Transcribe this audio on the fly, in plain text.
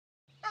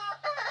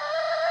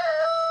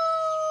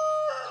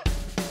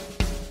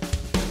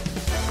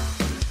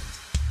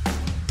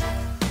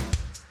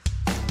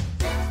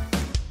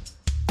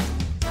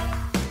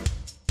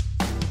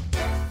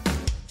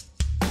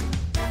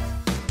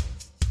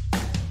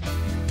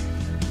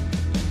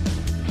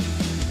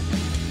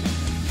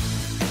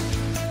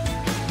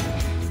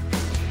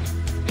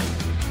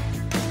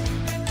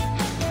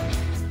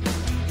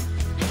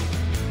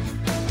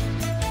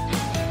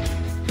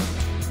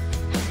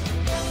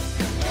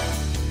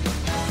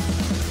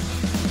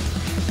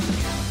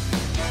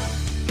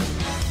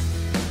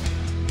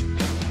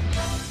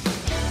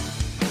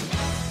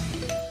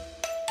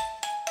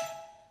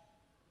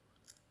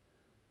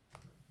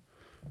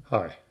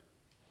Hi.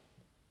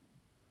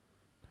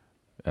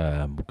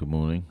 Good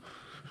morning.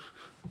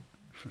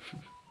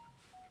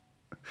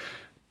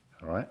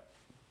 All right.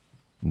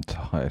 I'm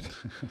tired.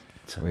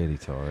 Really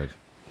tired.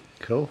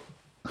 Cool.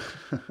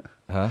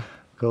 Huh?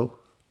 Cool.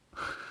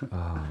 Oh,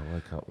 I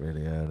woke up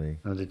really early.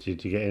 And did you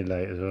get in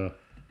late as well?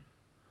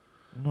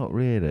 Not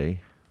really.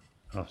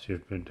 After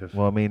you've been to...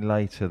 Well, I mean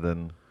later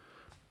than...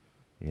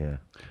 Yeah.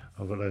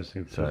 I've got loads of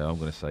things So I'm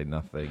going to say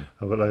nothing.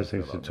 I've got loads of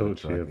things to I'm gonna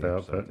talk to you drag the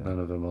about, episode but down.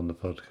 none of them on the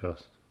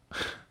podcast.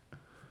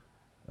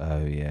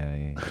 Oh,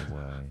 yeah.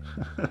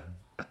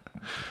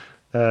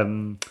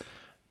 Well,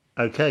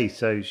 Okay,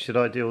 so should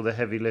I do all the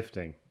heavy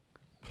lifting?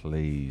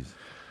 please.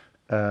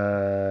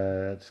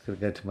 Just going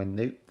to go to my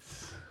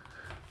notes.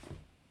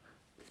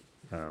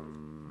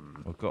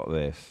 I've got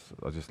this.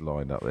 I just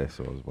lined up this,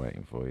 so I was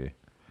waiting for you.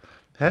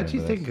 How do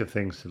you Remember think of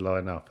things to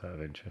line up out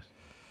of interest?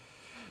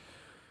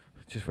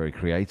 Just very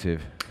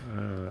creative.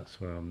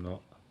 That's where I'm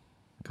not.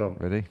 Go on.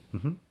 Ready?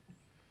 Mm-hmm.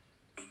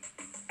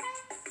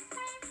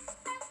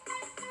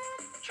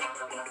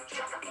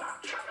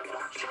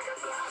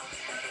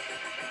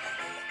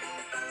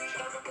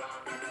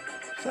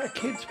 Is that a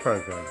kids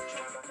program?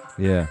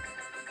 Yeah.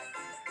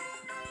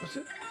 What's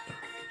it?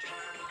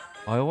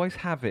 I always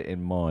have it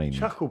in mind.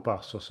 Chuckle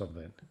Bus or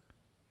something?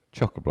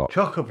 Chockablock.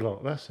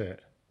 Chockablock, that's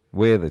it.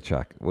 We're the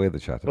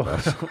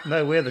chatterbus.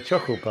 No, we're the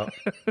Chuckle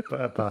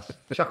Bus.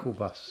 Chuckle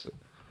Bus.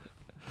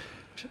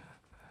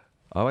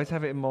 I always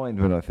have it in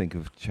mind when I think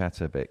of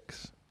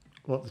Chatterbix.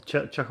 What, the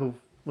Chuckle...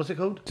 What's it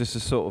called? Just the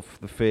sort of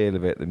the feel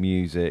of it, the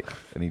music,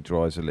 and he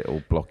drives a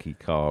little blocky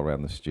car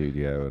around the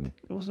studio. And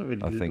It wasn't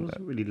really, I think it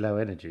wasn't really low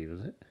energy,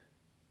 was it?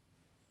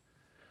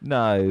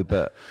 no,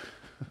 but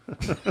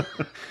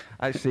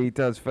actually, he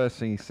does. First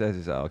thing he says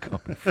is, "Oh, I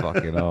can't be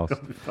fucking arsed."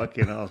 I'm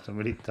fucking arsed. I'm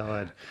really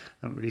tired.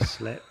 I haven't really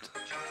slept.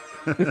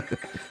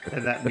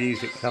 And that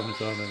music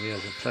comes on and he has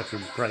a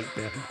fucking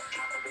breakdown.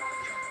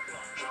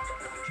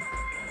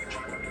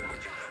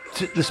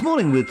 This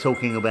morning we're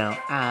talking about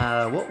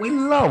what we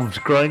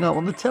loved growing up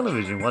on the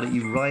television. Why don't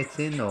you write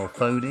in or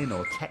phone in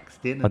or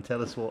text in and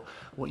tell us what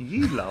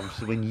you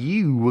loved when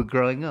you were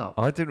growing up?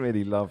 I didn't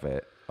really love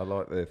it. I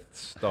liked the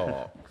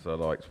start, because I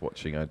liked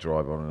watching her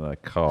drive on in her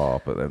car.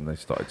 But then they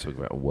started talking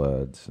about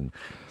words, and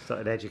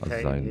Started I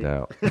educating zoned you.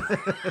 out.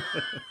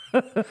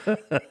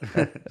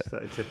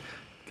 Started to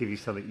give you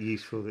something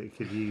useful that you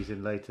could use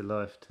in later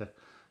life so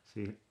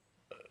you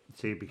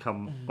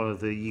become one of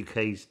the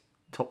UK's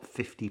top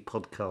 50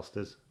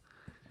 podcasters.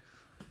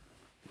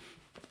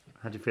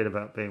 How do you feel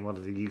about being one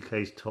of the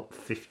UK's top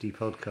 50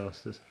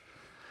 podcasters?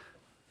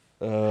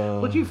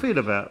 What do you feel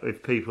about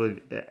if people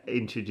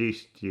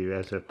introduced you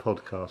as a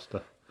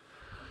podcaster?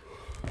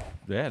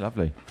 Yeah,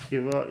 lovely.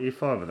 You're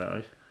fine with that, are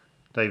you?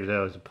 David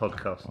Earl is a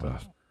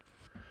podcaster.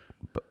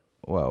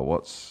 Well,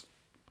 what's...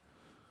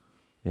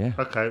 Yeah.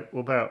 Okay,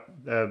 what about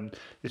this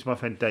is my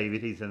friend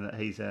David. He's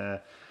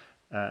a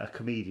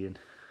comedian.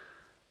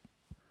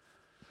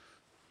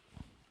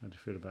 How do you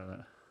feel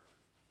about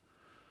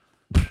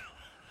that?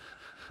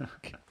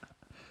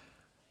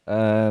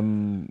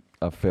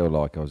 I feel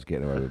like I was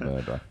getting away with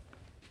murder.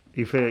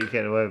 You feel like you're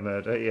getting away with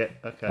murder? Yeah,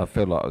 okay. I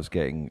feel like I was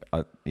getting...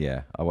 I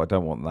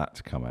don't want that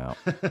to come out.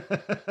 Because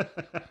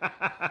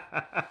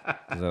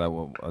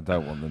I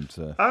don't want them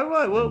to Oh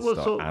right, what start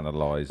sort?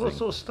 analysing. What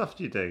sort of stuff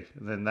do you do?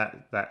 And then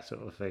that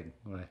sort of thing.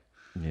 Right.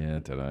 Yeah, I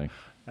don't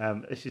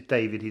know. This is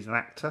David. He's an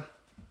actor.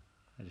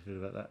 How do you feel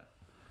about that?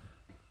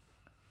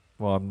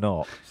 Well, I'm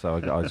not. So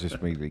I just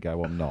immediately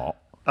go, I'm not.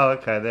 Oh,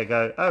 okay. They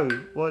go. Oh,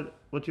 what?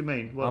 What do you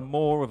mean? What? I'm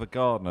more of a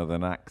gardener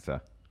than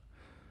actor.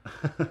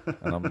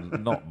 And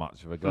I'm not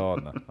much of a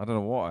gardener. I don't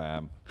know what I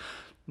am.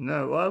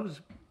 No, I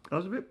was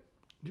a bit.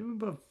 Do you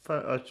remember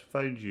I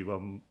phoned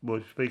you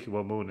speaking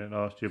one morning and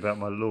asked you about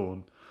my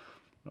lawn,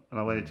 and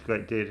I went into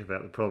great detail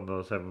about the problem I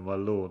was having with my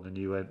lawn, and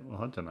you went,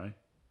 well, I don't know.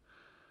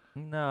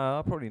 No,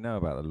 I probably know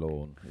about the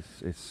lawn.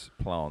 It's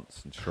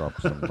plants and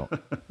shrubs. I'm not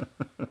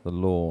the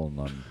lawn.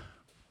 I'm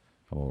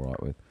all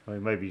right with. I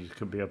mean, maybe you just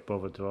couldn't be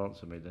bothered to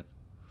answer me then.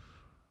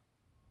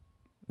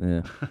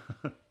 Yeah.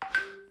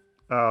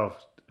 Oh,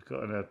 I've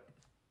got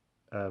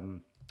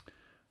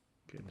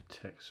getting a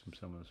text from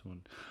someone this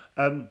morning.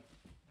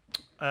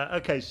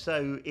 Okay,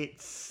 so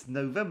it's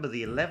November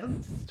the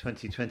 11th,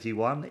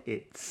 2021.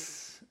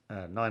 It's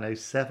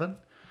 9:07.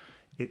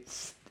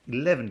 It's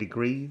 11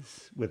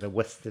 degrees with a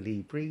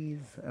westerly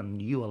breeze,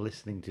 and you are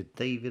listening to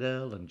David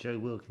Earl and Joe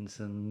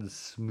Wilkinson's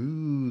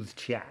Smooth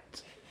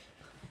Chat.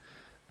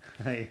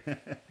 Hey.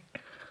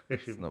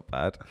 It's not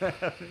bad.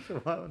 It's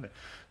all right, isn't it?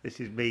 This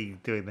is me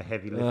doing the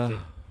heavy lifting.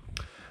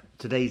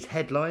 Today's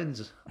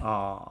headlines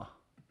are...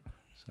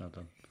 So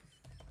done.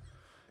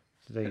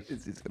 This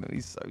is going to be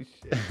so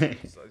shit.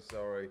 I'm so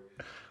sorry.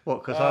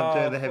 What, because I'm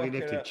doing the heavy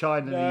lifting? it.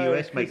 China and No, the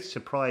US make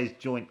surprise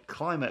joint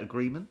climate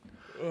agreement.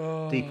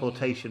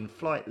 Deportation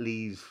flight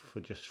leaves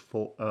for just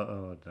 4... I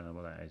don't know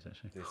what that is,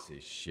 actually. This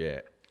is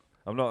shit.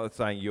 I'm not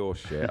saying you're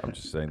shit. I'm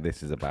just saying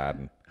this is a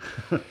bad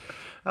one.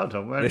 Hold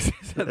on, this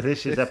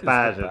is a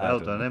bad one.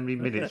 Hold on, how many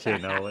minutes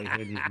in are we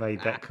when you've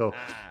made that call?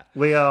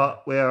 We are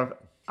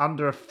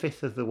under a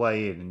fifth of the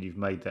way in, and you've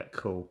made that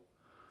call.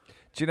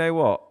 Do you know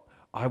what?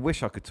 I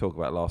wish I could talk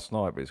about last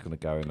night, but it's going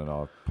to go in on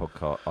our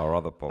podcast, our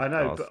other podcast. I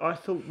know, but I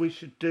thought we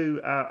should do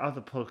our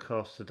other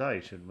podcast today,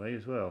 shouldn't we,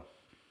 as well?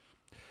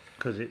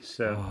 Because it's...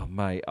 oh,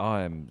 mate,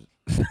 I am...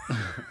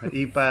 Are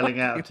you bailing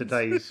out of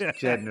today's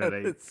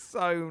generally? There's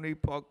so many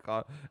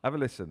podcasts. Have a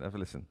listen.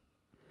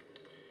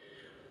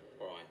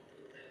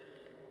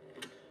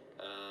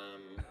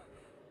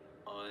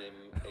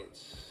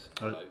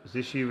 Right. Is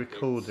this you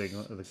recording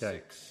of the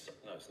game?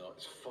 No, it's not.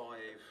 It's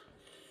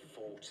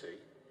 5:40.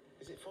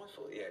 Is it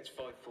 5:40? Yeah, it's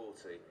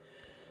 5:40.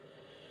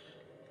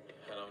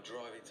 And I'm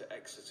driving to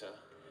Exeter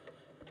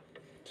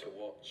to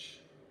watch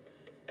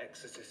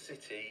Exeter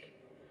City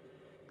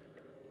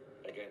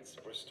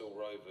against Bristol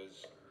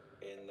Rovers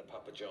in the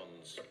Papa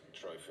John's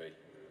Trophy.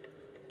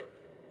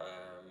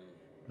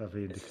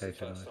 Lovely This is the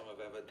indicator. first time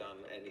I've ever done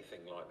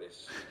anything like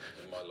this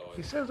in my life.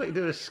 It sounds like you're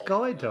doing a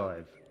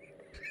skydive.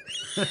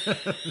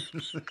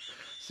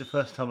 It's the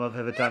first time I've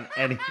ever done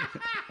anything.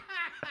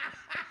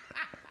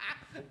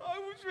 I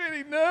was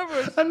really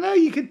nervous. I know,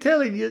 you can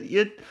tell in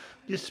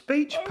your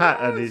speech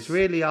pattern is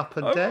really up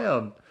and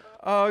down.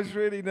 I was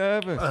really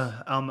nervous.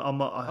 I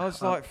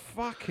was like,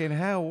 fucking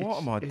hell,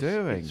 what am I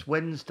doing? It's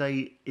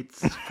Wednesday,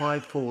 it's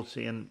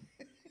 5:40, and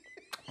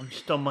I'm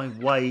just on my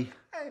way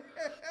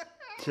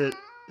to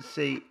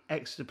see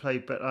Exeter play,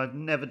 but I've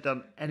never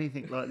done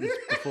anything like this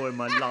before in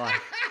my life.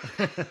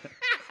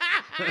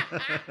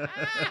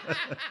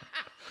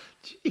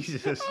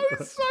 Jesus. I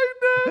was so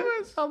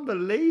nervous.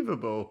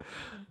 Unbelievable.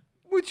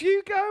 Would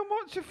you go and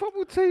watch a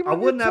football team? I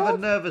wouldn't have a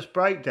nervous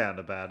breakdown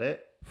about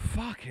it.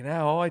 Fucking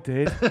hell, I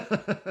did.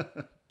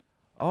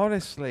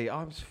 Honestly,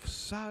 I'm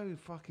so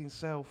fucking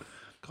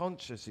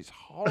self-conscious. It's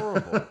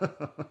horrible.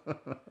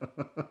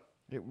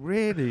 It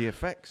really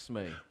affects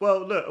me.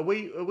 Well, look,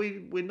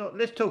 we're not.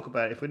 Let's talk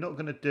about it. If we're not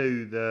going to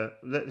do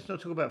let's not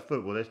talk about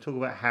football. Let's talk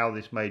about how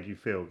this made you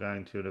feel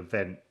going to an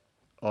event.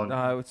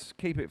 No, let's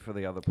keep it for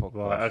the other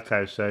podcast. Right,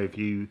 okay, so if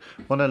you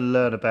want to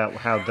learn about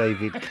how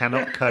David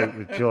cannot cope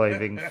with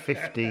driving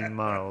 15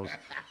 miles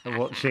and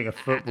watching a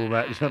football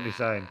match on his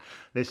own,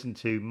 listen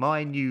to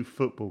My New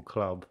Football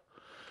Club.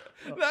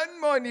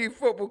 My new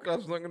football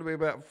club's not going to be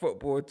about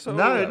football at all.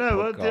 No,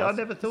 I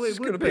never thought it would be. It's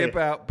going to be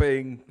about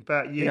being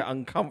you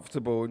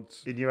uncomfortable and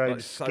in your own like,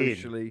 skin,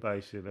 socially.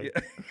 basically.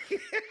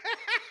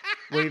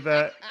 We've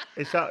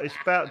it's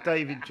about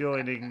David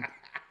joining.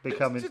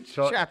 Becoming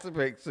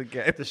Chatterpix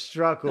again. The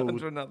struggle,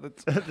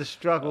 the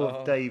struggle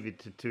of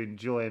David to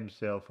enjoy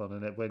himself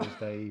on a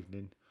Wednesday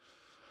evening.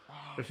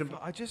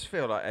 I just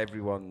feel like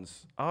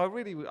everyone's.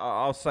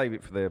 I'll save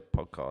it for the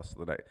podcast.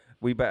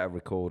 We better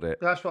record it.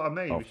 That's what I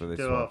mean. After we should this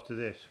do one. after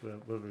this.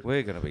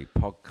 We're going to be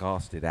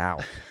podcasted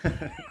out.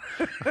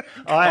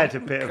 I had a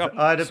bit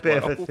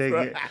of a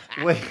thing.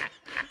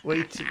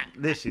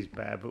 This is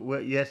bad,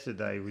 but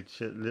yesterday we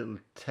had a little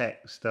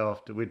text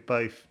after we'd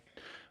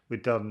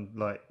done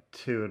like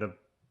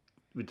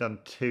we'd done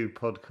two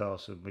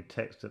podcasts and we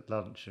texted at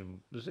lunch, and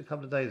it was a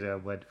couple of days ago. I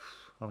went,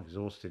 I'm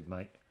exhausted,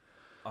 mate.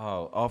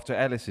 Oh, after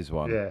Ellis's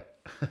one? Yeah.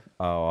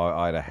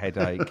 I had a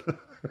headache.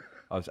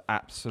 I was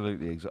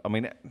absolutely exhausted. I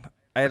mean,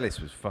 Ellis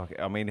was fucking...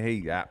 I mean,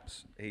 he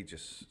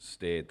just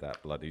steered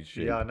that bloody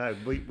ship. Yeah, I know.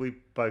 We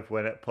both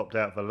popped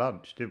out for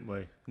lunch, didn't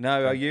we?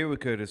 No, you were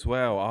good as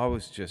well. I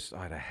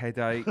had a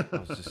headache. I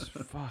was just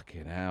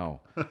fucking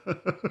hell.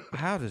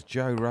 How does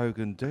Joe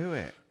Rogan do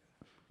it?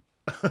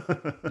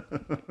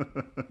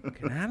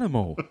 Like an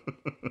animal.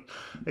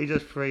 He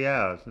does 3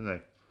 hours,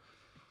 doesn't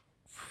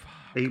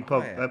he? They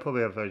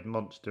probably have those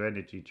Monster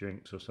Energy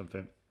drinks or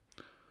something.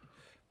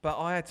 But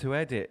I had to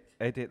edit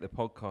the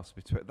podcast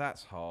between.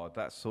 That's hard.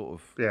 That's sort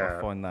of. Yeah,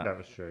 I find that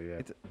was true.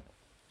 Yeah,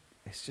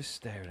 it's just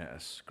staring at a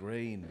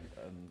screen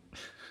and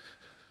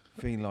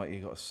feeling like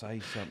you got to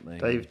say something.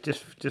 Dave,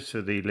 just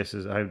for the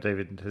listeners at home,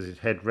 David has his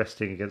head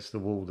resting against the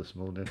wall this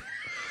morning.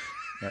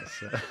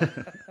 That's.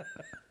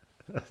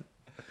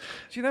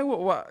 Do you know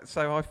what?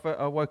 So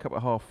I woke up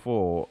at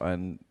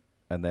 4:30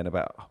 and then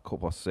about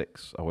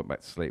 6:15 I went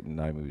back to sleep, and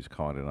Naomi was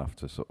kind enough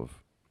to sort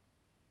of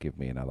give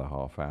me another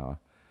half hour.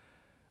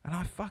 And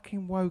I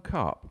fucking woke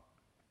up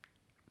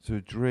to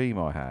a dream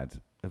I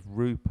had of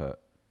Rupert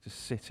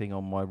just sitting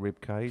on my rib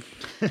cage.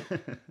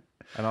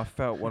 And I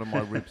felt one of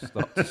my ribs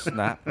start to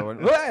snap. I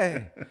went,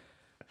 "Hey!"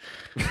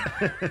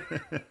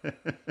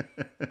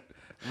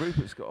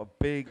 Rupert's got a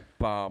big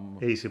bum.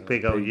 He's a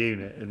big old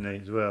unit, isn't he,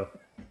 as well?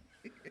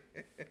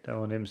 Don't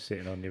want him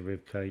sitting on your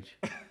rib cage.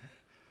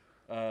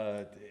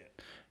 Dear.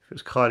 If it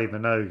was Kylie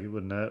Minogue, it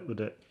wouldn't hurt, would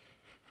it?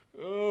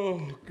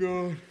 Oh,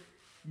 God.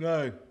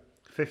 No.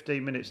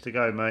 15 minutes to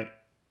go, mate.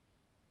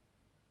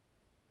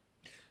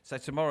 So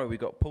tomorrow we've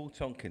got Paul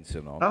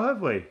Tonkinson on Oh,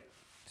 have we?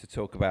 to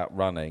talk about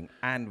running,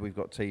 and we've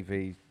got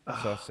TV.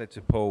 So I said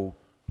to Paul,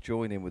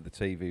 join in with the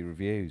TV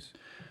reviews.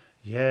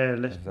 Yeah,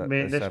 let's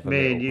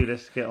me and you,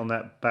 let's get on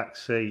that back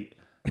seat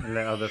and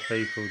let other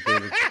people do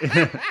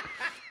it.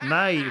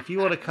 May, if you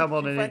want to come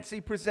on and Fancy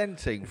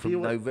presenting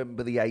from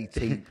November the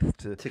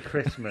 18th to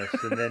Christmas,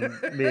 and then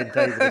me and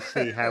David will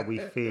see how we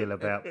feel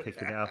about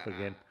picking it up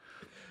again.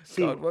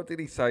 See God, what did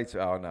he say to?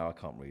 Oh no, I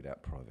can't read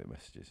out private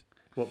messages.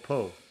 what,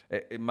 Paul?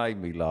 It made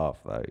me laugh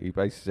though. He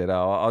basically said,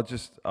 "Oh,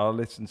 I'll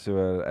listen to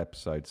an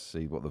episode to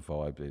see what the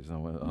vibe is." And I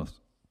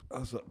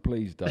was like,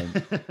 "Please don't."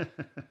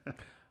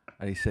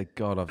 And he said,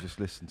 "God, I've just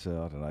listened to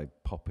I don't know,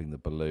 popping the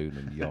balloon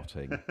and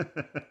yachting."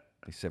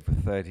 He said, "For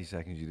 30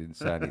 seconds you didn't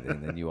say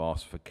anything, then you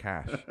asked for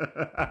cash."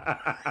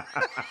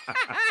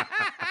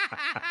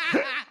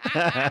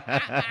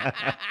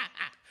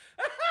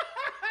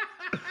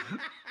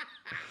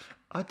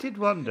 I did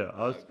wonder.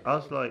 I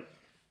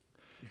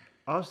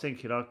was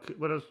thinking,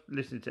 when I was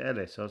listening to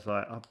Ellis, I was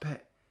like, I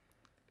bet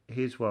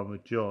his one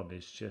with John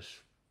is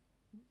just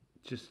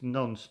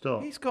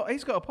non-stop. He's got a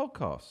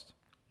podcast.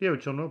 Yeah,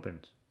 with John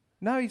Robbins.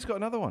 No, he's got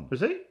another one. Was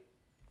he?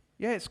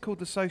 Yeah, it's called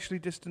The Socially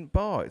Distant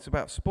Bar. It's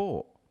about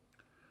sport.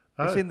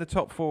 It's in the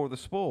top 4 of the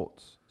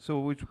sports. So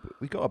we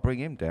got to bring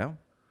him down.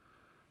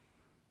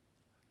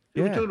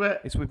 We're Yeah, talking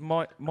about- it's with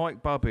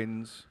Mike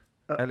Bubbins,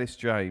 Ellis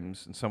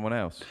James, and someone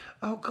else.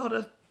 Oh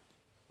God!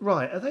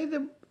 Right, are they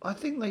the? I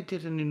think they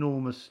did an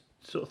enormous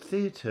sort of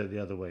theatre the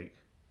other week.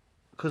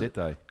 Did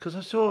they? Because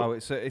I saw. Oh,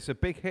 it's a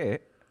big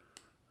hit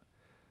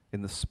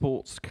in the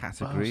sports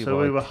category. So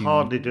of we were iTunes.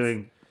 hardly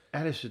doing.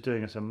 Ellis was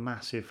doing us a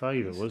massive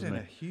favour, He's wasn't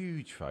doing it? a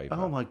huge favour.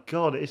 Oh my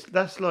God!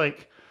 That's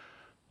like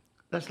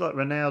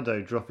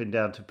Ronaldo dropping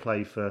down to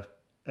play for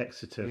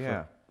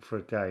Exeter for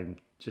a game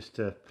just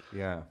to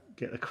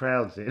get the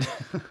crowds in.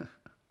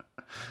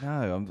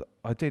 No,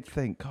 I did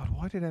think, God,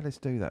 why did Ellis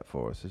do that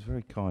for us? It's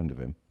very kind of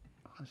him.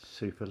 That's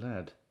super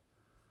lad.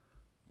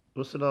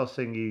 What was the last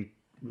thing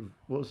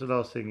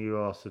you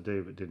asked to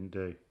do but didn't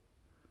do?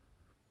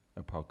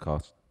 A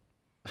podcast.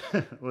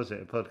 Was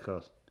it a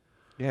podcast?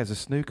 Yeah, it's a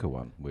snooker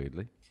one,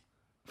 weirdly.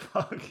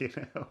 Fucking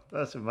hell,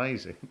 that's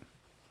amazing.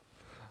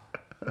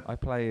 I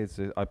played as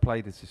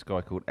this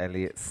guy called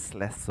Elliot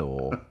Slessor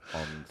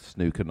on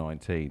Snooker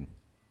 19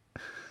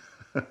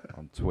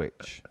 on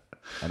Twitch,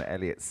 and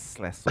Elliot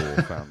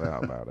Slessor found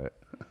out about it,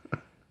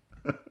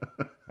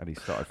 and he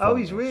started. Oh,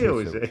 he's real,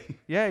 is he?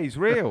 Yeah, he's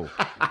real.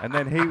 And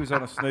then he was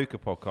on a snooker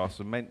podcast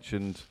and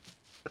mentioned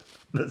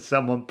That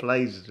someone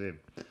plays as him.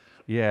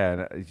 Yeah,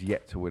 and he's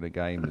yet to win a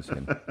game as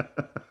him.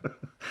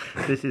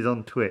 This is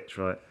on Twitch,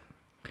 right?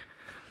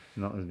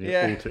 Not as the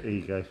alter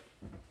ego.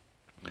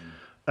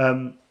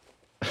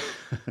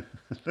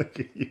 Look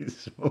at you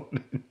this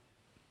morning.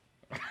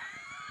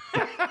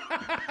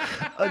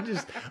 I'll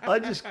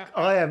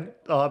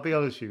be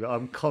honest with you,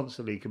 I'm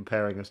constantly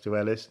comparing us to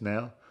Ellis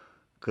now.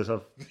 Because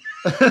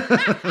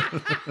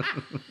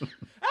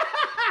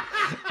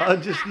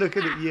I'm just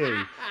looking at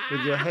you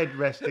with your head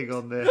resting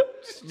on there,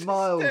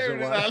 miles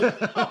away.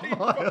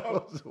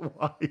 Miles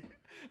away.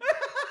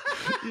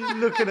 You're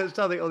looking at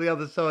something on the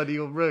other side of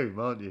your room,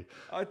 aren't you?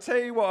 I tell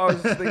you what I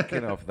was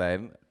thinking of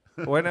then.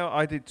 When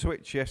I did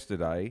Twitch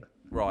yesterday,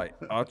 right,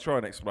 I'll try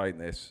and explain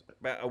this.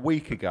 About a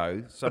week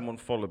ago, someone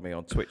followed me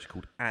on Twitch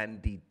called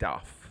Andy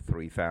Duff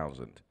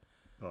 3000.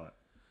 Right.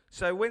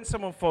 So when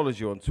someone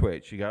follows you on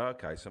Twitch, you go,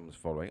 okay, someone's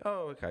following.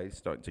 Oh, okay, he's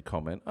starting to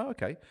comment. Oh,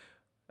 okay.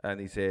 And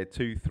he's here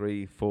 2,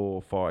 3,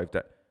 4, 5.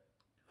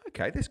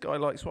 Okay, this guy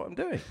likes what I'm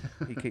doing.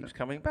 He keeps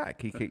coming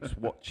back. He keeps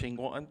watching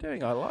what I'm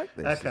doing. I like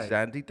this. Okay. This is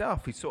Andy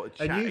Duff. He's sort of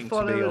chatting And you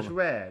follow to me as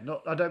rare.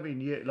 Not, I don't mean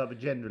you, like, but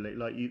generally,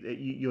 like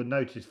you're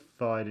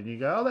notified and you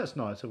go, oh, that's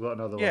nice. I've got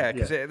another one. Yeah,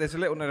 because there's a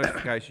little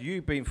notification.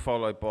 You've been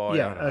followed by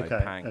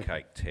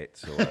pancake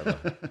tits or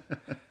whatever.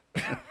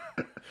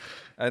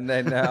 And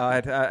then I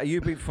had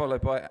you've been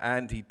followed by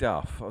Andy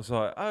Duff. I was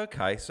like, oh,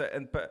 okay. So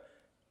but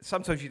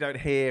sometimes you don't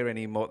hear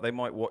anymore. They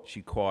might watch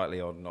you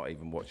quietly or not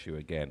even watch you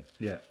again.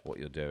 Yeah. What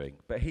you're doing,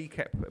 but he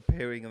kept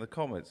appearing in the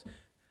comments.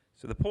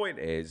 So the point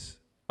is,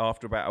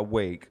 after about a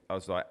week, I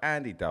was like,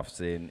 Andy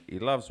Duff's in. He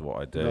loves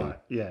what I do. Right.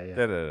 Yeah.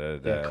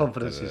 Yeah,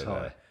 Confidence is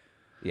high.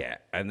 Yeah,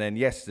 and then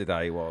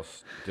yesterday,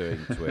 whilst doing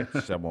Twitch,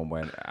 someone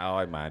went, oh,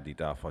 I'm Andy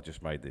Duff. I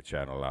just made the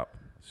channel up.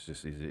 It's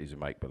just he's a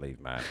make-believe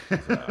man.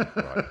 Like,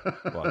 right.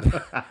 Well,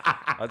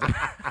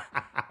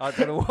 I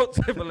don't know what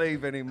to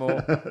believe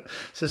anymore.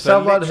 So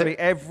someone literally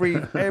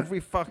every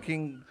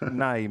fucking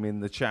name in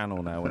the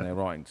channel now when they're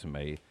writing to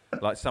me,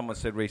 like someone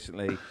said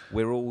recently,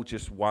 we're all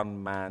just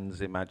one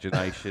man's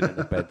imagination in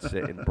the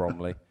bedsit in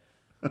Bromley.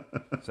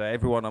 So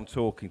everyone I'm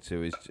talking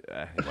to is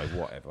anyway,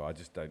 whatever. I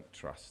just don't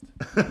trust.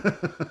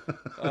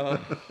 Go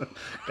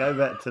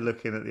back to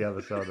looking at the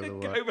other side of the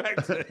world. Go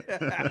back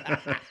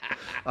to.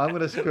 I'm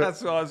going to script.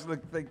 That's what I was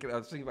thinking. I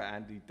was thinking about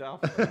Andy Duff.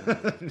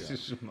 This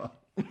is smart.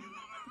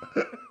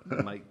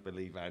 Make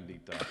believe Andy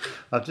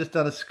Duff. I've just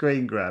done a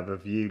screen grab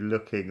of you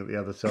looking at the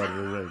other side of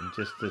the room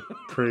just to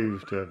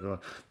prove to everyone.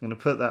 I'm going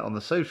to put that on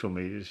the social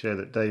media to show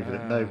that David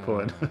at no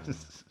point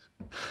was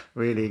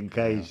really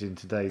engaged in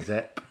today's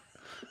ep.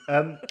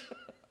 I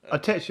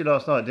texted you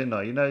last night, didn't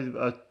I? You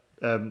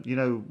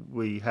know,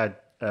 we had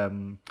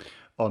on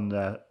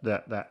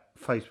that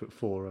Facebook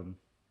forum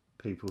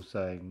people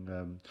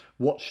saying,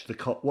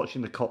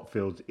 watching the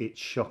Cockfields, it's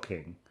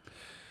shocking.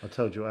 I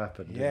told you what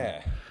happened.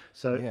 Yeah.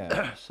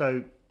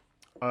 So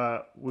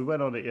we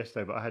went on it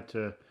yesterday, but I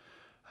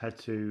had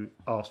to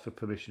ask for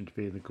permission to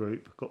be in the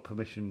group. Got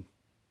permission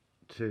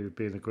to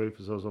be in the group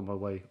as I was on my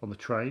way on the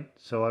train.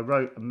 So I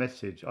wrote a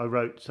message. I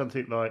wrote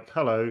something like,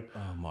 "Hello."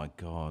 Oh my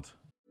God.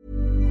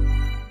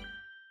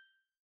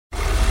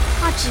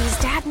 Oh, geez,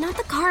 Dad, not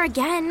the car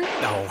again.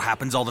 Oh,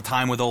 happens all the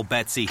time with old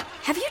Betsy.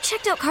 Have you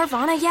checked out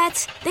Carvana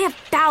yet? They have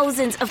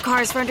thousands of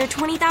cars for under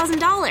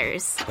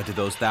 $20,000. But do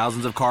those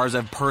thousands of cars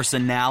have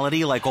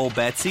personality like old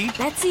Betsy?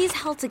 Betsy's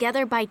held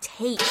together by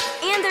tape.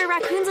 And there are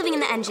raccoons living in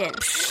the engine.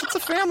 It's a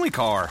family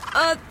car.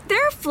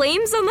 There are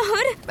flames on the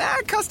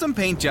hood? Custom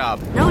paint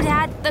job. No,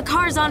 Dad, the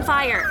car's on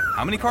fire.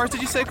 How many cars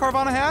did you say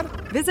Carvana had?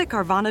 Visit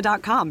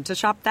Carvana.com to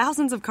shop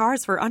thousands of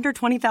cars for under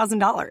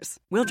 $20,000.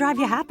 We'll drive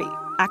you happy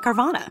at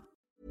Carvana.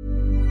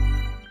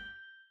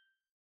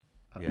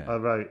 Yeah. I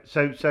wrote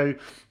so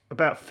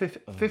about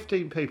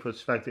 15 people had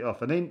slagged it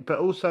off, but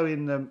also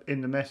in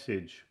the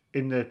message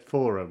in the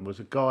forum was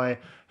a guy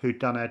who'd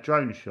done our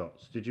drone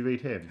shots. Did you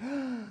read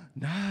him?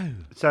 No.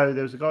 So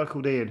there was a guy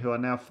called Ian who I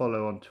now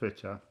follow on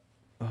Twitter.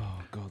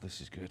 Oh God, this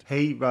is good.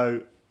 He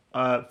wrote,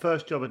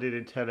 first job I did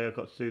in telly, I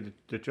got to do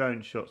the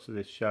drone shots of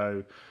this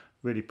show.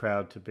 Really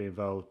proud to be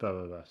involved, blah,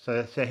 blah, blah.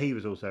 So he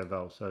was also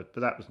involved, but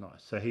that was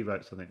nice. So he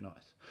wrote something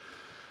nice.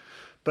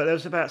 But there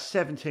was about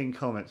 17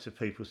 comments of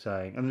people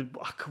saying, and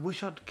I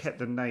wish I'd kept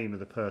the name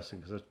of the person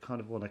because I kind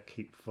of want to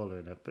keep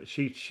following her. But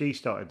she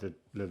started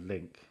the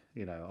link,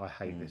 I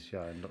hate this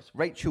show. And lots of...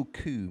 Rachel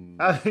Coombs.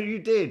 Oh, you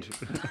did?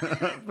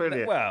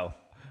 Brilliant. Well,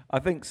 I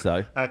think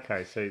so.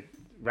 Okay, so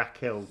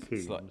Raquel Coombs.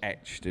 It's like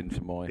etched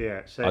into my...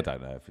 Yeah, so... I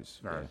don't know if it's...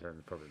 No, yeah. it's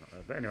probably not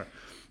her. But anyway,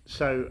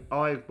 so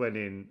I went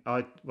in,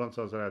 once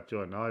I was allowed to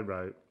join, I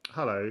wrote,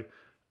 hello,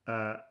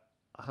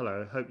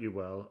 hope you're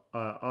well.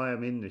 I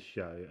am in this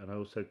show and I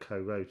also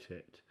co-wrote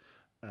it.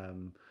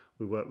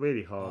 We worked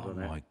really hard on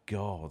it. Oh my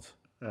God.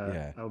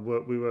 Yeah.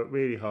 We worked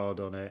really hard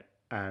on it,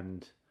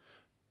 and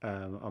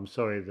I'm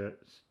sorry that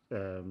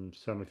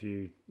some of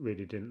you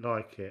really didn't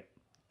like it.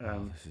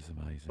 This is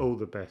amazing. All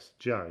the best,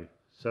 Joe.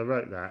 So I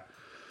wrote that.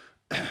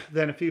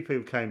 Then a few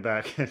people came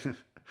back. And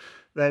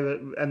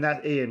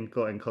that Ian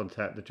got in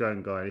contact, the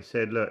drone guy, and he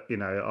said, look,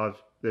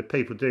 the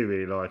people do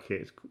really like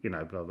it, it's,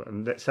 blah, blah.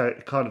 And so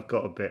it kind of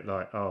got a bit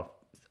like, I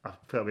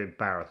felt a bit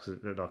embarrassed,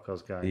 like I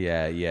was going.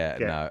 Yeah.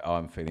 No,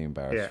 I'm feeling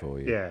embarrassed for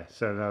you. Yeah,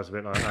 so I was a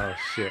bit like, oh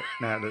shit,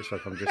 now it looks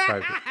like I'm just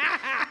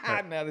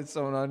hoping. Now there's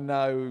someone I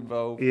know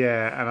involved.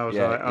 Yeah, and I was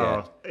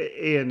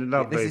Ian,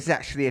 lovely. This is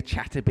actually a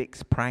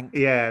Chatterbix prank.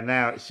 Yeah,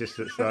 now it's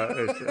like,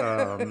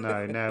 oh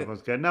no, now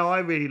everyone's going, no, I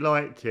really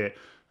liked it.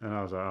 And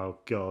I was like, oh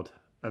God.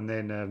 And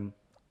then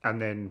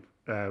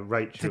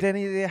Rachel. Did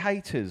any of the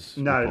haters?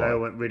 No, they all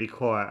went really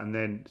quiet, and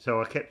then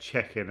so I kept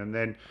checking, and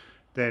then.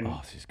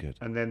 Oh, this is good.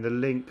 And then the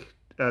link,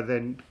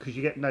 because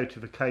you get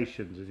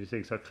notifications of these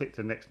things, so I clicked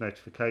the next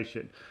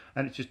notification,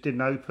 and it just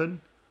didn't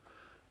open.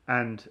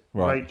 And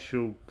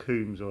Rachel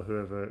Coombs or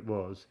whoever it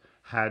was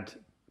had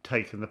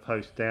taken the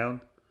post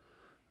down.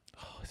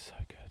 Oh, it's so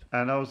good.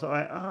 And I was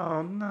like,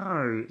 oh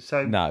no.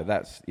 So no,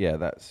 that's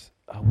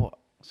what.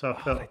 So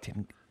I felt they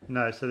didn't.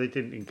 No, so they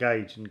didn't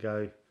engage and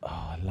go. Oh,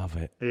 I love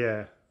it.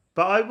 Yeah,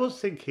 but I was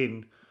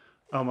thinking,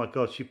 oh my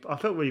God, I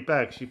felt really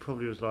bad because she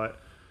probably was like,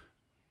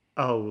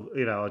 oh,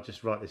 I'll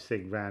just write this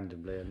thing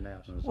randomly and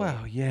now.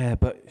 Well, yeah,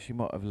 but she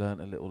might have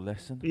learnt a little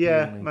lesson.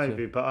 Yeah,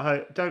 maybe, but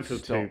I don't feel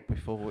too.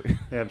 Before we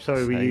yeah, I'm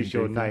sorry we used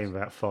your name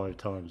about 5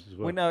 times as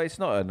well. Well, no, it's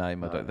not her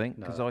name, I don't think,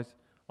 because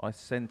I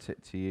sent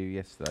it to you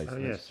yesterday, so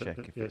let's check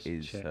if it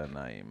is her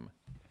name.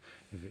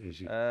 If it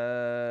is you.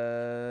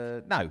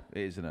 No, it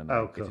isn't her name.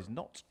 Oh, cool. It is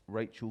not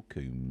Rachel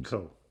Coombs.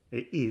 Cool.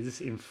 It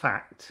is, in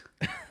fact.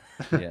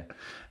 Yeah.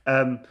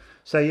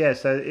 So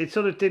it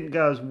sort of didn't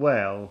go as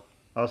well.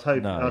 I was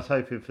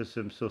hoping for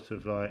some sort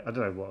of like, I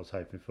don't know what I was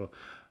hoping for.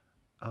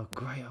 Oh,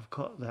 great! I've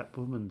got that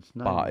woman's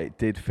name. But it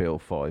did feel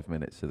 5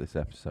 minutes of this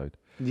episode.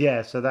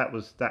 Yeah, so that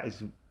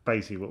is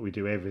basically what we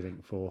do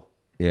everything for.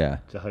 Yeah.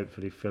 To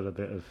hopefully fill a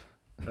bit of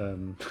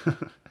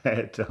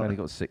airtime. Only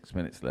got 6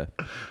 minutes left.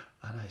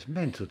 I know, it's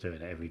mental doing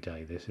it every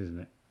day, this, isn't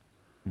it?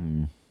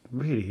 Mm. It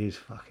really is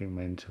fucking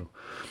mental.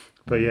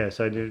 But yeah,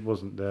 so it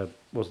wasn't the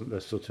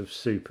sort of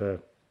super...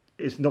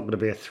 It's not going to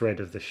be a thread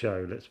of the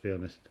show, let's be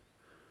honest.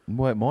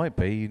 Well, it might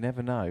be. You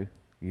never know.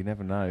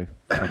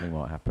 Something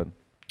might happen.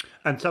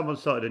 And someone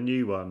started a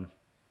new one.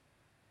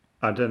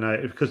 I don't know,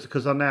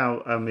 because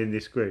I'm in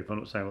this group. I'm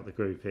not saying what the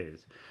group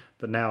is,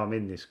 but now I'm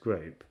in this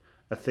group.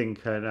 A thing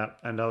came up,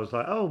 and I was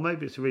like, oh,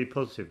 maybe it's a really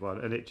positive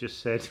one. And it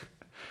just said...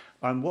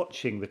 I'm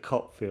watching the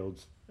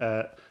Cockfields,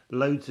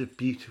 loads of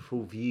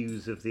beautiful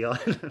views of the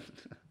island.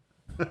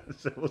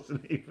 So it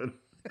wasn't even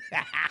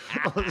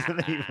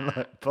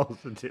like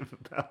positive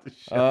about the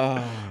show.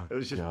 Oh, it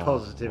was just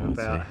positive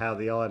about how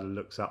the island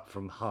looks up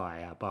from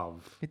high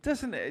above. It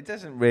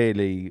doesn't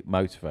really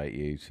motivate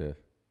you to.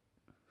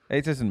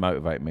 It doesn't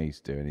motivate me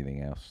to do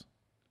anything else.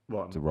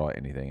 What? To write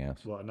anything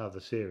else. What, another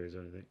series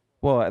or anything?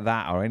 Well,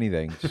 that or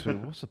anything. Just,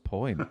 what's the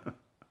point?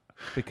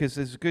 Because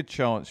there's a good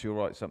chance you'll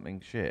write something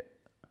shit.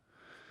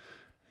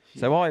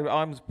 So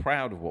I'm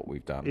proud of what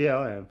we've done. Yeah,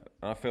 I am.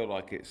 And I feel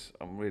like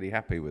I'm really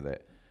happy with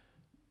it.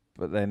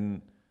 But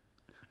then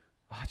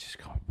I just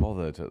can't be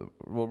bothered.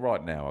 Well,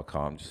 right now I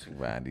can't. I'm just thinking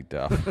about Andy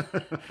Duff.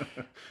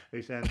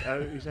 Who's Andy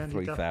Duff?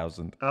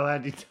 3000. Oh,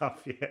 Andy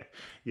Duff, yeah.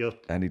 You're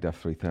Andy Duff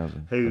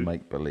 3000. Who? The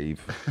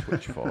make-believe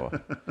Twitch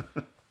follower.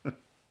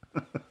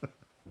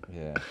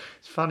 Yeah.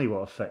 It's funny what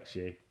affects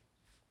you.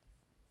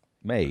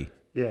 Me?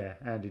 Yeah,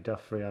 Andy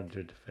Duff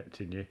 300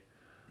 affecting you.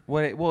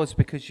 Well, it was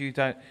because you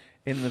don't,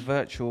 in the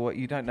virtual,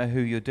 you don't know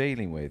who you're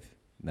dealing with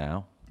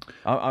now.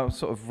 I'm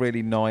sort of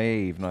really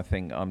naive, and I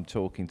think I'm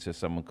talking to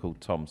someone called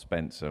Tom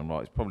Spencer. I'm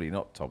like, it's probably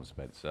not Tom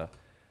Spencer.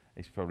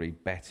 It's probably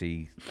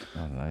Betty, I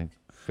don't know,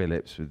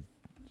 Phillips with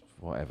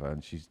whatever,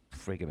 and she's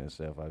frigging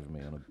herself over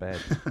me on a bed.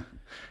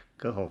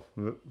 God,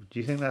 do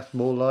you think that's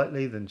more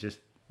likely than just...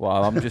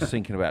 Well, I'm just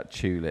thinking about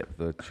Tulip,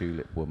 the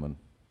Tulip woman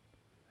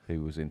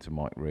who was into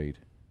Mike Reed.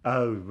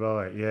 Oh,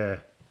 right, yeah.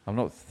 I'm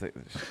not...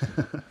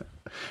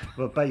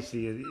 Well,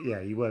 basically,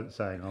 yeah, you weren't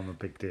saying I'm a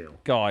big deal.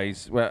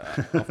 Guys, well,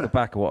 off the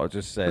back of what I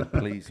just said,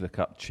 please look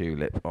up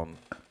Tulip on...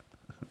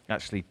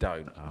 Actually,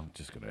 don't. I'm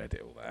just going to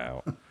edit all that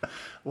out.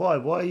 Why?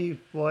 Why are you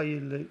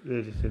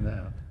editing that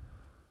out?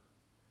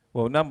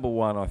 Well, number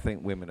one, I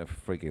think women are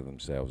frigging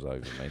themselves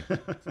over me.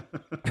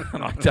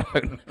 And I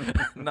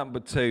don't. Number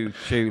two,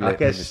 Tulip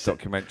in this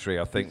documentary,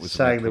 I think, was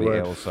saying the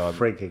word ill, so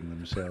frigging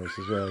themselves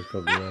as well is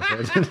probably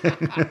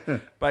worth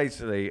it.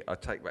 Basically, I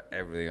take back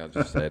everything I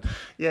just said.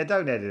 Yeah,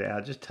 don't edit it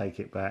out. Just take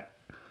it back.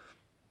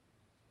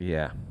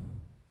 Yeah.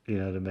 You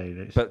know what I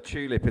mean? But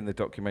Tulip in the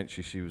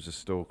documentary, she was a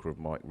stalker of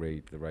Mike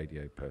Reed, the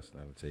radio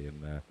personality,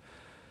 and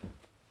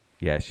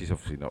yeah, she's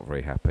obviously not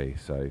very happy,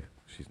 so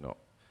she's not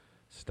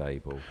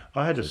stable.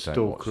 I had a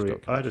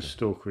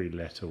stalkery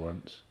letter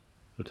once.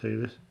 Did I tell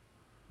you this?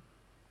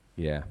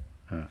 Yeah.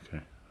 Okay,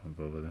 I'm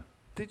bothered then.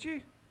 Did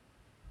you?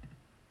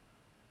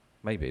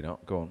 Maybe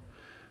not. Go on.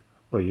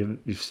 Well, you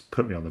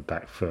put me on the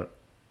back foot.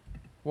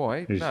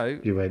 Why? No.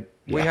 You went.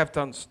 Yeah. We have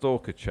done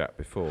stalker chat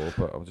before,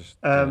 but I'm just.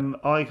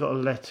 I got a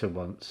letter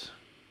once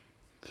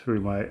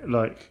through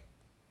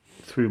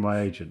my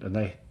agent, and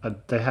they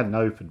hadn't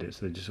opened it,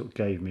 so they just sort of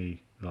gave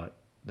me like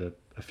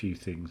a few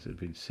things that had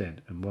been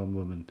sent, and one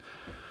woman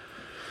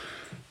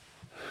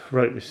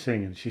wrote this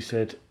thing, and she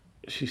said,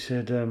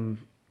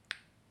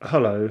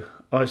 "Hello,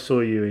 I saw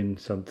you in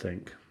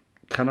something.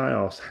 Can I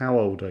ask how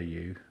old are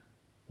you?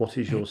 What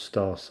is your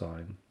star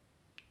sign?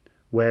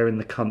 Where in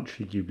the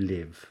country you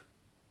live?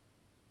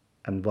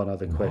 And one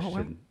other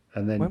question."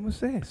 And then when was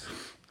this?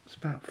 It's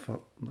about I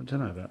don't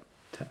know, about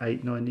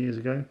 8-9 years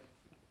ago.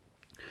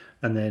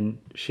 And then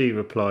she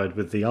replied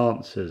with the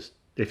answers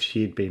if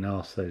she had been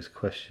asked those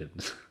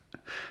questions.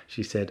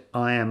 She said,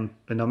 I am,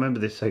 and I remember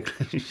this so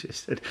clearly, she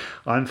said,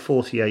 I'm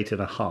 48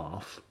 and a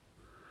half,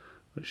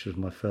 which was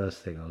my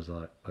first thing. I was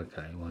like,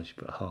 okay, why did she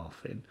put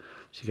half in?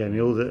 She gave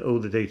me all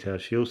the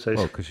details. She also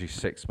well, because she's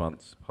 6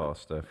 months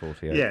past her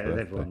 48. Yeah,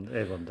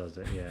 everyone does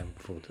it. Yeah, I'm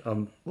 40.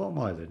 What am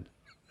I then?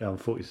 Yeah, I'm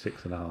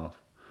 46 and a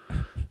half.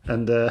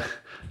 And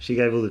she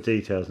gave all the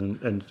details,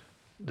 and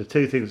the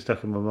two things that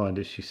stuck in my mind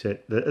is she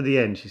said that at the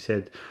end she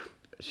said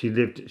she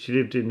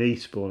lived in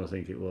Eastbourne, I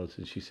think it was,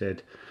 and she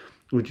said,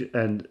 would you,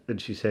 and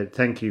she said,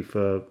 thank you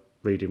for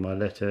reading my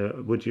letter.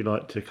 Would you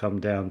like to come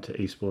down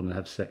to Eastbourne and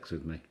have sex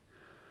with me?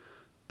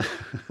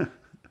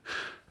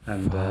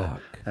 And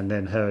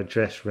then her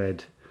address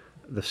read,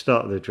 the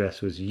start of the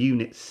address was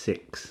Unit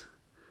 6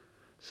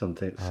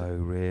 something. Oh,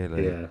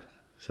 really? Yeah.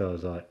 So I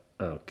was like,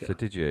 oh god. So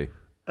did you?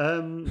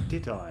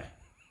 Did I?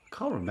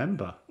 Can't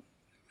remember.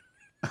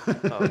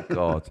 Oh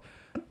god.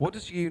 What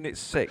does Unit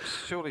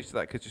 6? Surely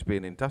that could just be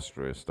an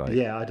industrial estate.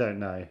 Yeah, I don't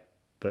know.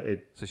 But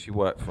so she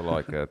worked for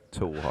like a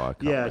tool hire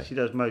company. Yeah, she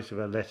does most of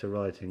her letter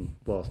writing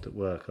whilst at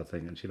work, I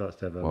think, and she likes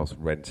to have whilst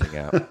renting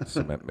out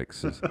cement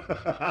mixers.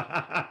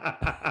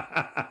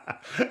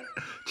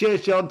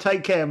 Cheers, John.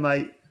 Take care,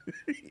 mate.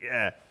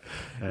 Yeah.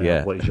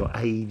 Yeah. What is your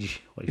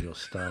age? What is your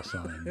star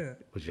sign?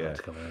 Would you like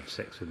to come and have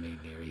sex with me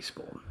near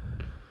Eastbourne?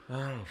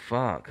 Oh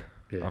fuck!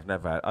 Yeah. I've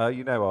never had.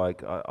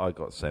 I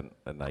got sent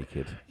a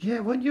naked.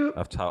 Yeah, when you.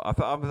 I've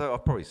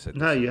probably said.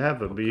 No, you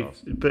haven't.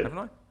 But haven't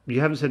I? You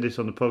haven't said this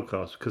on the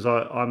podcast because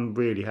I'm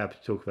really happy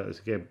to talk about this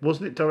again.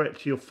 Wasn't it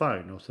direct to your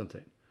phone or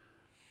something?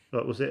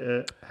 Like, was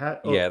it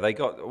yeah, they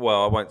got.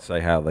 Well, I won't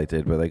say how they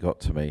did, but they got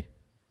to me.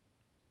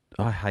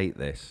 I hate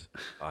this.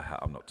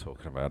 I'm not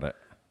talking about it.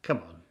 Come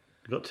on,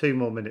 you've got 2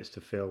 more minutes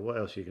to fill. What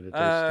else are you going to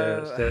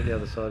do? Stare at the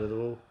other side of the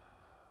wall?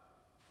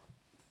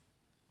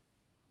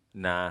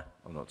 Nah,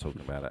 I'm not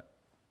talking about it.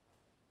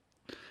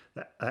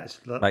 That's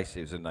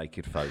basically, it was a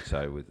naked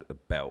photo with a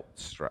belt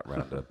strapped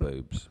around her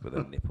boobs with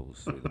her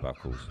nipples through the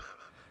buckles.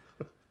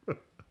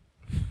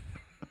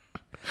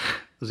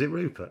 Was it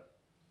Rupert?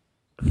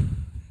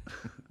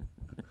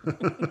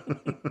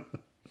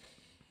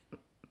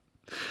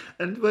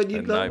 And when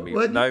you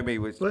Naomi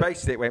was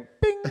basically it went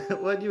bing.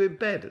 Weren't you in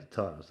bed at the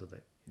time or something?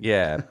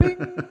 Yeah, bing.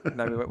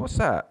 Naomi went, what's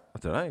that? I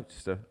don't know.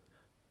 Just a.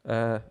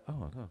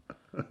 Oh no.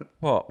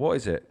 What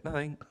is it?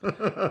 Nothing.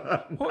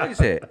 What is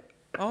it?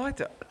 Oh, I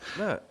don't.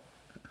 Look.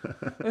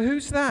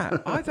 Who's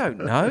that? I don't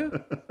know.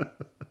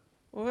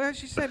 Well, where's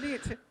she sending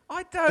it to?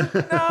 I don't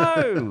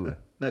know.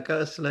 Now go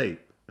to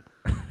sleep.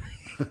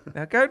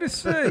 Now go to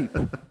sleep.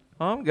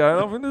 I'm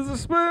going off into the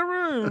spare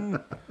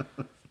room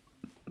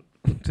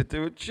to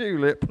do a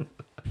tulip.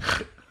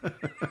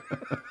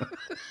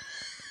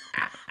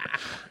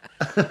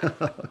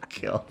 Oh,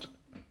 God.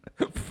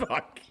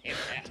 Fucking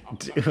hell.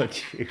 Do a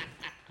tulip.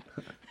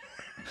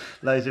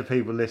 Loads of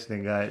people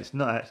listening go, it's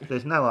not.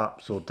 There's no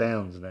ups or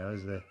downs now,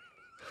 is there?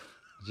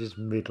 It's just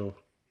middle.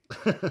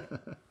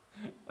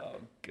 Oh,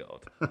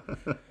 God.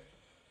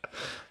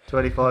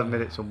 25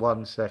 minutes and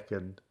 1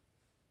 second.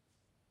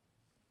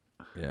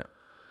 Yeah.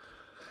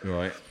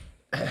 Right.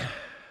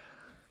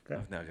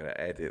 I'm now going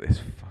to edit this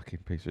fucking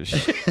piece of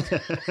shit.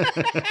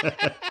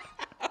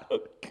 Oh,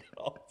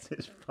 God.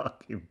 This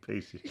fucking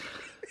piece of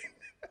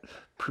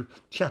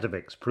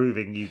Chatterbox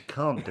proving you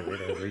can't do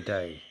it every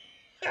day.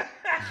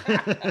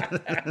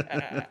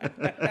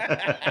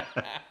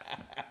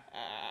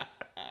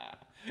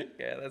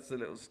 Yeah, that's a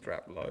little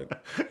strap line.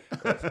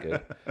 That's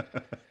good.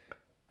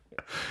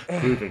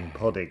 Proving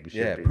podding should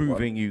Yeah, be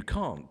proving you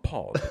can't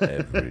pod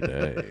every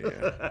day.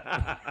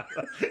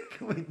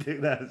 Can we do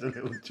that as a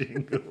little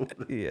jingle?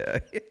 Yeah.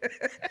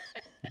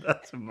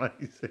 That's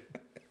amazing.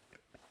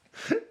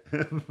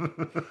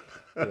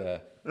 Yeah.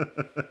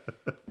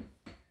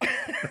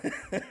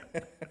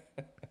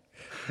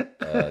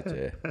 Oh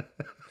dear.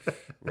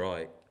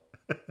 Right.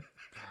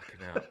 Fucking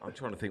hell. I'm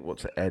trying to think what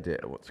to edit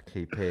and what to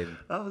keep in.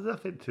 Oh, there's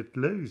nothing to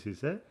lose,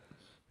 is there?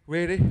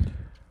 Really?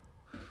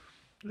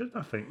 There's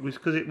nothing. It was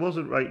because it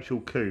wasn't Rachel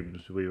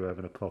Coombs we were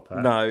having a pop at.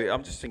 No,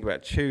 I'm just thinking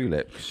about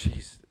Tulip.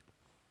 She's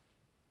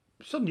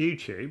It's on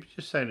YouTube.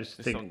 Just saying it's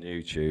it's on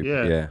YouTube.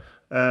 Yeah. Yeah.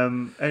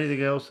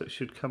 Anything else that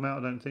should come out?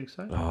 I don't think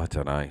so. Oh, I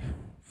don't know.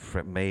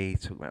 Me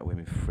talking about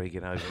women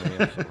freaking over me.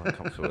 I'm sort of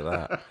uncomfortable with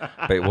that.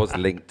 But it was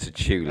linked to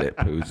Tulip,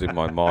 who was in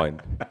my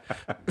mind.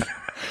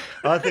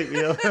 I think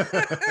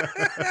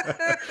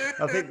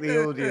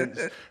the audience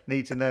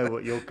need to know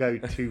what your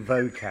go-to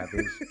vocab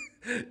is.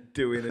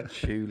 Doing a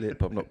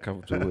tulip, I'm not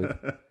comfortable with.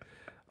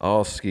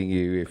 Asking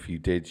you if you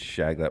did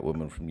shag that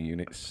woman from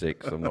Unit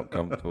 6, I'm not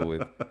comfortable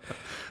with.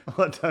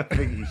 I don't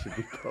think you should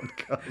be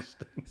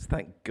podcasting.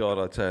 Thank God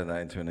I turned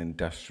that into an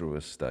industrial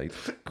estate.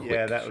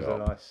 Yeah, that Quick was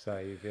shop. a nice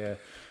save, yeah.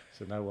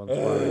 So no one's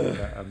worried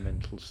about a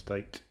mental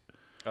state.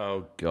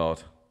 Oh,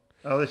 God.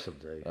 Oh, this'll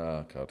do.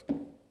 Oh, God.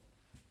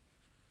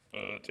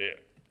 Oh, dear.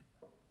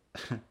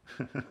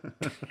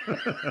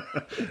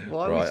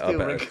 Why are we Right, I still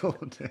better-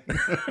 recording?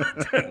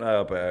 I don't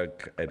know, I better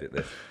edit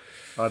this.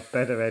 I'd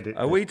better edit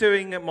Are this. we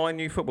doing My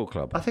New Football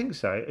Club? I think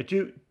so.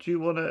 Do you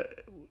want to...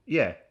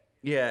 Yeah,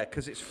 Yeah,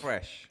 because it's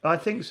fresh. I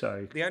think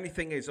so. The only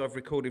thing is I've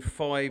recorded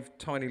 5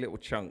 tiny little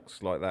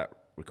chunks like that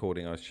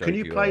recording I showed Can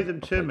you. you play on- them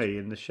on to page- me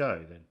in the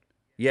show then?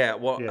 Yeah,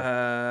 what?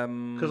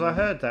 Because I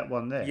heard that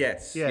one there.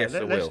 Yes, Yeah, yes, I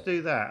let's will.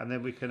 do that, and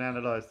then we can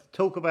analyse.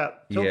 Talk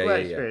about Yeah.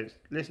 experience.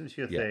 Listen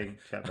to your Yeah. thing.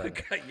 Chat about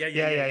it. Okay,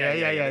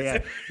 Yeah.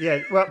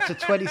 Yeah, we're up to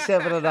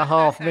 27 and a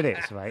half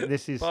minutes, mate.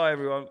 This is. Bye,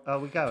 everyone. Oh,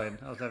 we're going.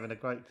 I was having a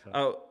great time.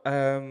 Oh,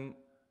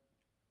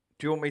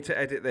 do you want me to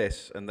edit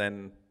this and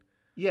then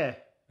Yeah.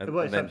 and,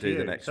 Well, and it's then up to do you.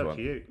 the next It's up one?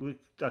 to you. I What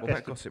guess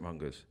about Gossip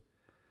Mongers?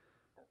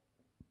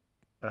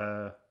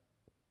 the-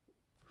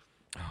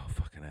 Oh,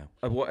 fucking hell.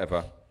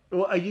 Whatever.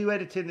 well, are you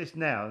editing this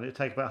now? It'll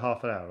take about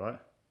half an hour, right?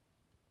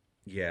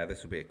 Yeah,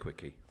 this will be a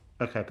quickie.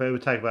 Okay, but it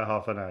would take about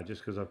half an hour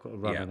just because I've got to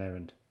run Yeah. an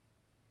errand.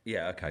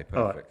 Yeah, okay, perfect.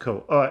 All right,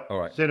 cool. All right. All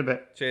right. See you in a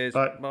bit. Cheers.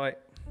 Bye. Bye.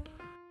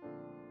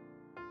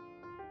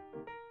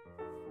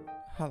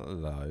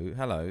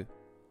 Hello.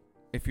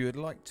 If you would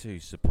like to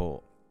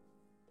support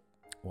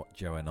what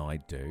Joe and I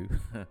do,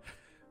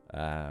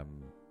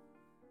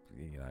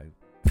 you know,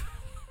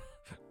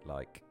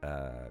 like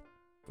the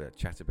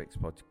Chatterbix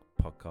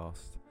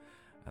podcast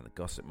and the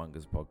Gossip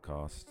Mongers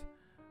podcast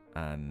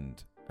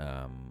and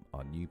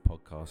our new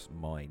podcast,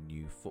 My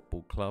New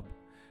Football Club,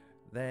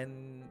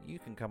 then you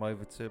can come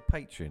over to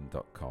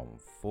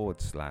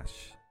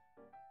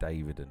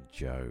patreon.com/David and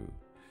Joe,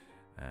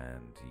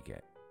 and you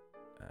get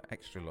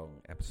extra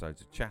long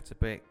episodes of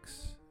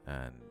Chatterbix,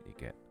 and you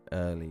get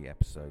early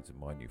episodes of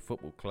My New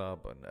Football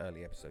Club and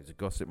early episodes of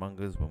Gossip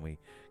Mongers when we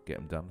get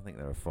them done. I think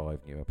there are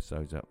 5 new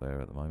episodes up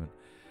there at the moment,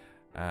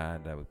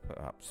 and we put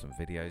up some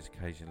videos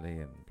occasionally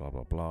and blah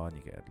blah blah, and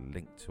you get a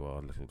link to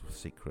our little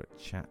secret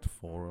chat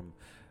forum.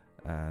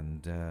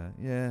 And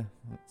yeah,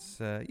 it's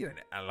you don't,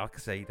 like I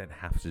say, you don't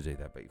have to do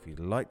that, but if you'd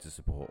like to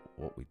support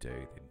what we do,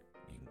 then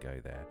you can go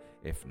there.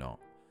 If not,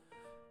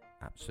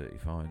 absolutely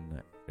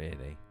fine,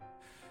 really.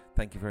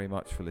 Thank you very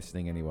much for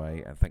listening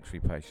anyway, and thanks for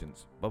your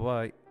patience. Bye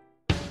bye.